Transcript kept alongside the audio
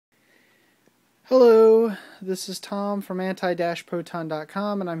Hello, this is Tom from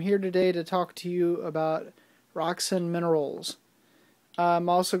anti-proton.com, and I'm here today to talk to you about rocks and minerals. I'm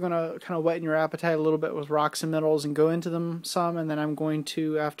also going to kind of whet your appetite a little bit with rocks and minerals and go into them some, and then I'm going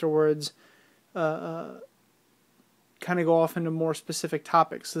to afterwards kind of go off into more specific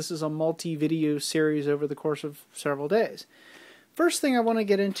topics. This is a multi-video series over the course of several days. First thing I want to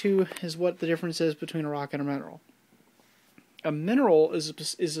get into is what the difference is between a rock and a mineral. A mineral is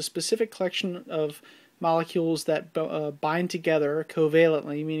a specific collection of molecules that bind together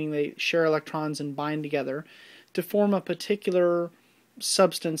covalently, meaning they share electrons and bind together, to form a particular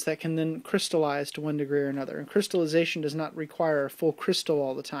substance that can then crystallize to one degree or another. And crystallization does not require a full crystal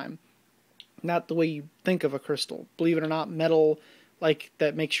all the time. Not the way you think of a crystal. Believe it or not, metal like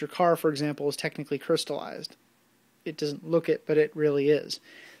that makes your car, for example, is technically crystallized. It doesn't look it, but it really is.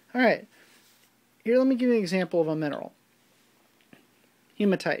 Alright, here let me give you an example of a mineral.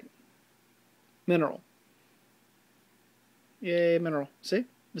 Hematite. Mineral. Yay, mineral. See?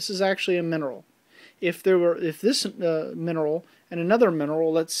 This is actually a mineral. If this mineral and another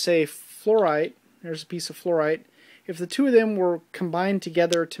mineral, let's say fluorite, there's a piece of fluorite, if the two of them were combined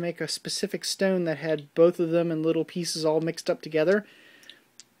together to make a specific stone that had both of them in little pieces all mixed up together,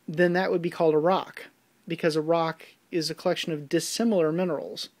 then that would be called a rock, because a rock is a collection of dissimilar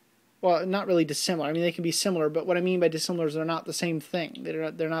minerals. Well, not really dissimilar. I mean, they can be similar, but what I mean by dissimilar is they're not the same thing.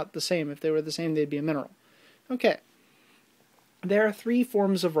 They're not the same. If they were the same, they'd be a mineral. Okay. There are three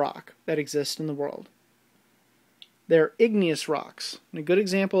forms of rock that exist in the world. They're igneous rocks. And a good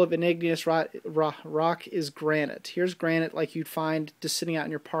example of an igneous rock is granite. Here's granite like you'd find just sitting out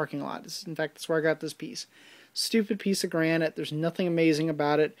in your parking lot. In fact, that's where I got this piece. Stupid piece of granite. There's nothing amazing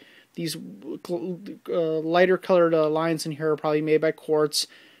about it. These lighter colored lines in here are probably made by quartz.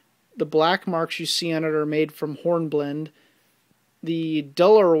 The black marks you see on it are made from hornblende. The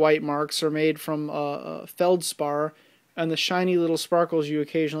duller white marks are made from feldspar, and the shiny little sparkles you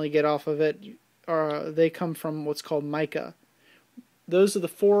occasionally get off of it they come from what's called mica. Those are the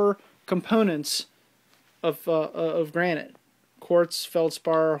four components of granite: quartz,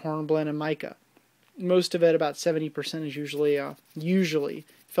 feldspar, hornblende, and mica. Most of it, about 70%, is usually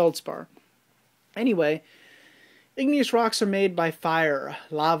feldspar. Anyway. Igneous rocks are made by fire,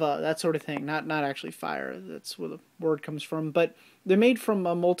 lava, that sort of thing. Not actually fire, that's where the word comes from, but they're made from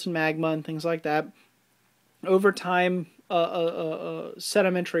molten magma and things like that. Over time,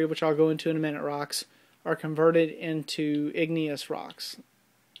 sedimentary, which I'll go into in a minute, rocks are converted into igneous rocks,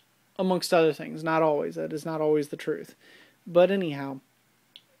 amongst other things. Not always. That is not always the truth. But anyhow,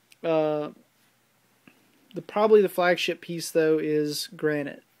 probably the flagship piece, though, is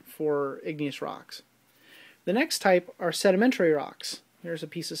granite for igneous rocks. The next type are sedimentary rocks. Here's a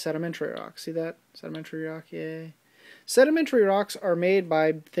piece of sedimentary rock. See that? Sedimentary rock, yay. Sedimentary rocks are made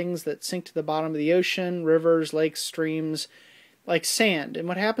by things that sink to the bottom of the ocean, rivers, lakes, streams, like sand. And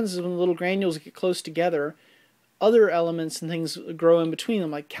what happens is when the little granules get close together, other elements and things grow in between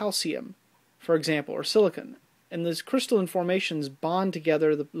them, like calcium, for example, or silicon. And those crystalline formations bond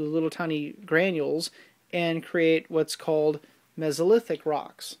together the little tiny granules and create what's called Mesolithic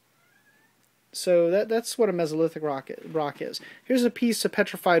rocks. So that's what a Mesolithic rock is. Here's a piece of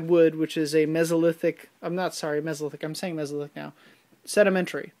petrified wood, which is a Mesolithic. I'm Mesolithic. I'm saying Mesolithic now.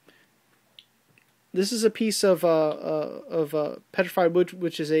 Sedimentary. This is a piece of petrified wood,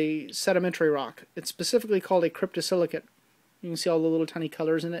 which is a sedimentary rock. It's specifically called a cryptosilicate. You can see all the little tiny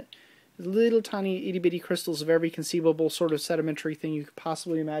colors in it. Little tiny itty-bitty crystals of every conceivable sort of sedimentary thing you could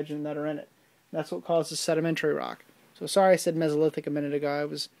possibly imagine that are in it. That's what causes sedimentary rock. So sorry I said Mesolithic a minute ago. I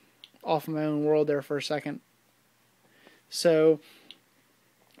was off of my own world there for a second. So,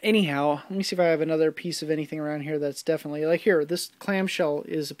 anyhow, let me see if I have another piece of anything around here that's definitely, like here, this clam shell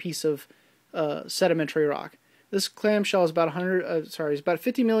is a piece of sedimentary rock. This clam shell is about it's about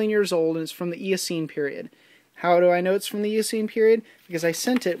 50 million years old, and it's from the Eocene period. How do I know it's from the Eocene period? Because I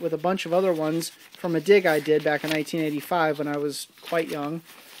sent it with a bunch of other ones from a dig I did back in 1985 when I was quite young.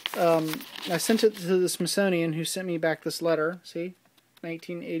 I sent it to the Smithsonian, who sent me back this letter, see?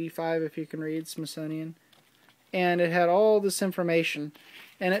 1985, if you can read, Smithsonian. And it had all this information,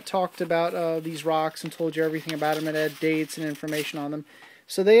 and it talked about these rocks and told you everything about them. It had dates and information on them.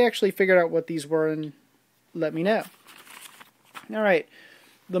 So they actually figured out what these were and let me know. Alright,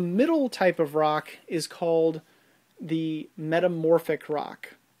 the middle type of rock is called the metamorphic rock.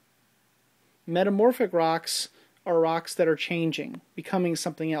 Metamorphic rocks are rocks that are changing, becoming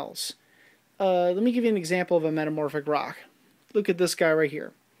something else. Let me give you an example of a metamorphic rock. Look at this guy right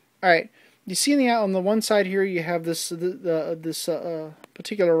here. Alright, You see on the one side here, you have this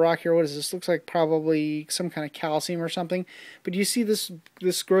particular rock here. What is this? Looks like probably some kind of calcium or something. But you see this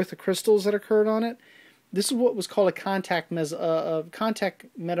growth of crystals that occurred on it? This is what was called a contact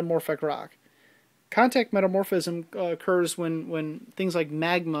metamorphic rock. Contact metamorphism occurs when things like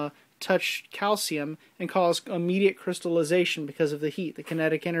magma touch calcium and cause immediate crystallization because of the heat, the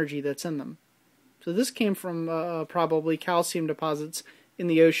kinetic energy that's in them. So this came from probably calcium deposits in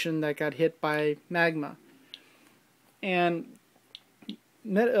the ocean that got hit by magma. And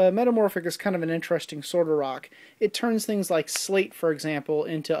metamorphic is kind of an interesting sort of rock. It turns things like slate, for example,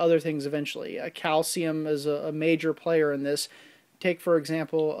 into other things eventually. Calcium is a major player in this. Take, for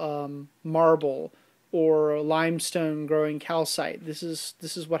example, marble or limestone growing calcite. This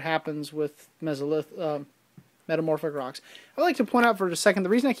is what happens with metamorphic rocks. I'd like to point out for a second, the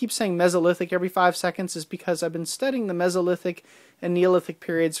reason I keep saying Mesolithic every 5 seconds is because I've been studying the Mesolithic and Neolithic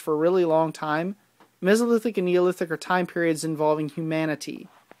periods for a really long time. Mesolithic and Neolithic are time periods involving humanity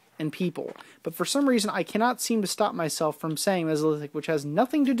and people. But for some reason, I cannot seem to stop myself from saying Mesolithic, which has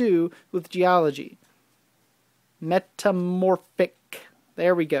nothing to do with geology. Metamorphic.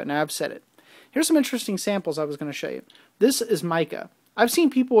 There we go. Now I've said it. Here's some interesting samples I was going to show you. This is mica. I've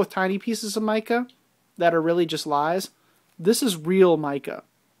seen people with tiny pieces of mica that are really just lies. This is real mica.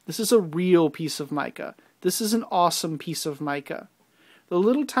 This is a real piece of mica. This is an awesome piece of mica. The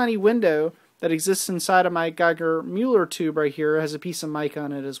little tiny window that exists inside of my Geiger-Müller tube right here has a piece of mica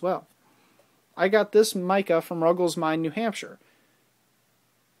on it as well. I got this mica from Ruggles Mine, New Hampshire,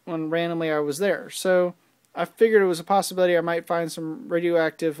 when randomly I was there. So I figured it was a possibility I might find some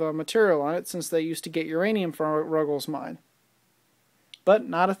radioactive material on it, since they used to get uranium from Ruggles Mine. But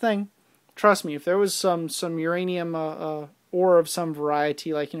not a thing. Trust me, if there was some uranium ore of some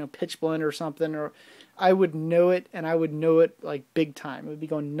variety, like, pitchblende or something, or I would know it, and I would know it like big time. It would be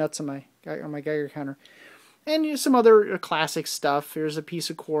going nuts on my Geiger counter. And some other classic stuff. Here's a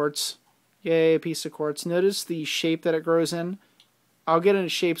piece of quartz. Yay, a piece of quartz. Notice the shape that it grows in. I'll get into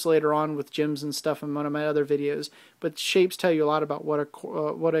shapes later on with gems and stuff in one of my other videos, but shapes tell you a lot about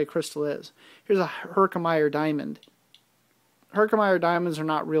what a crystal is. Here's a Herkimer diamond. Herkimer diamonds are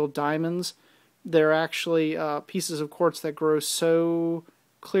not real diamonds. They're actually pieces of quartz that grow so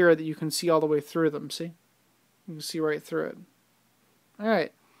clear that you can see all the way through them. See? You can see right through it.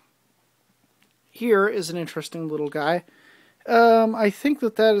 Alright. Here is an interesting little guy. I think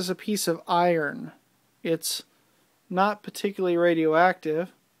that is a piece of iron. It's not particularly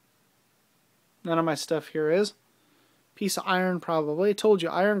radioactive. None of my stuff here is. Piece of iron probably. I told you,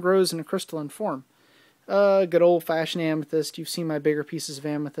 iron grows in a crystalline form. Good old-fashioned amethyst. You've seen my bigger pieces of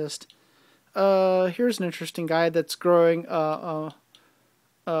amethyst. Here's an interesting guy that's growing, what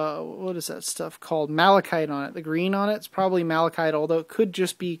is that stuff called? Malachite on it. The green on it's probably malachite, although it could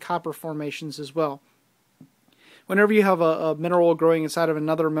just be copper formations as well. Whenever you have a mineral growing inside of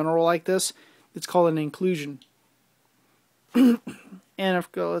another mineral like this, it's called an inclusion. And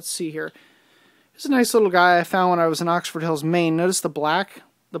let's see here. Here's a nice little guy I found when I was in Oxford Hills, Maine. Notice the black?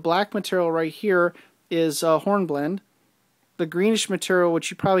 The black material right here is hornblende. The greenish material,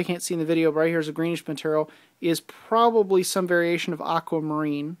 which you probably can't see in the video, but right here is a greenish material, is probably some variation of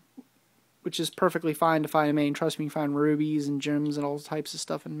aquamarine, which is perfectly fine to find in Maine. Trust me, you can find rubies and gems and all types of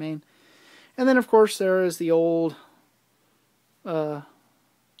stuff in Maine. And then, of course, there is the old, what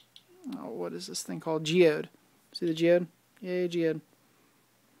is this thing called? Geode. See the geode? Yay, geode.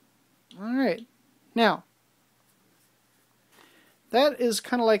 Alright. Now, that is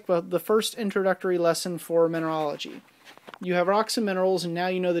kind of like the first introductory lesson for mineralogy. You have rocks and minerals, and now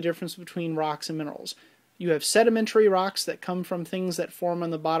you know the difference between rocks and minerals. You have sedimentary rocks that come from things that form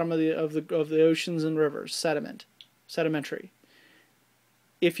on the bottom of the oceans and rivers. Sedimentary.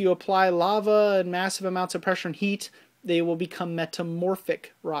 If you apply lava and massive amounts of pressure and heat, they will become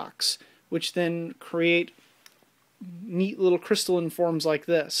metamorphic rocks, which then create neat little crystalline forms like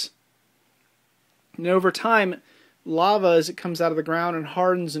this. And over time, lava, as it comes out of the ground and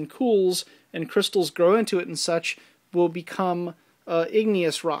hardens and cools, and crystals grow into it and such, will become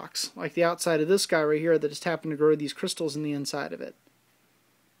igneous rocks, like the outside of this guy right here that just happened to grow these crystals in the inside of it.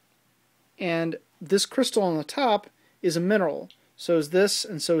 And this crystal on the top is a mineral. So is this,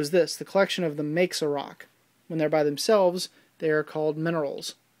 and so is this. The collection of them makes a rock. When they're by themselves, they are called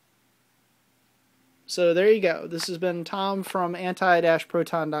minerals. So there you go. This has been Tom from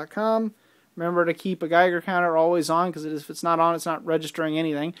anti-proton.com. Remember to keep a Geiger counter always on, because if it's not on, it's not registering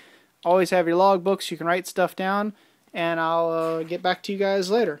anything. Always have your log books. You can write stuff down, and I'll get back to you guys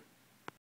later.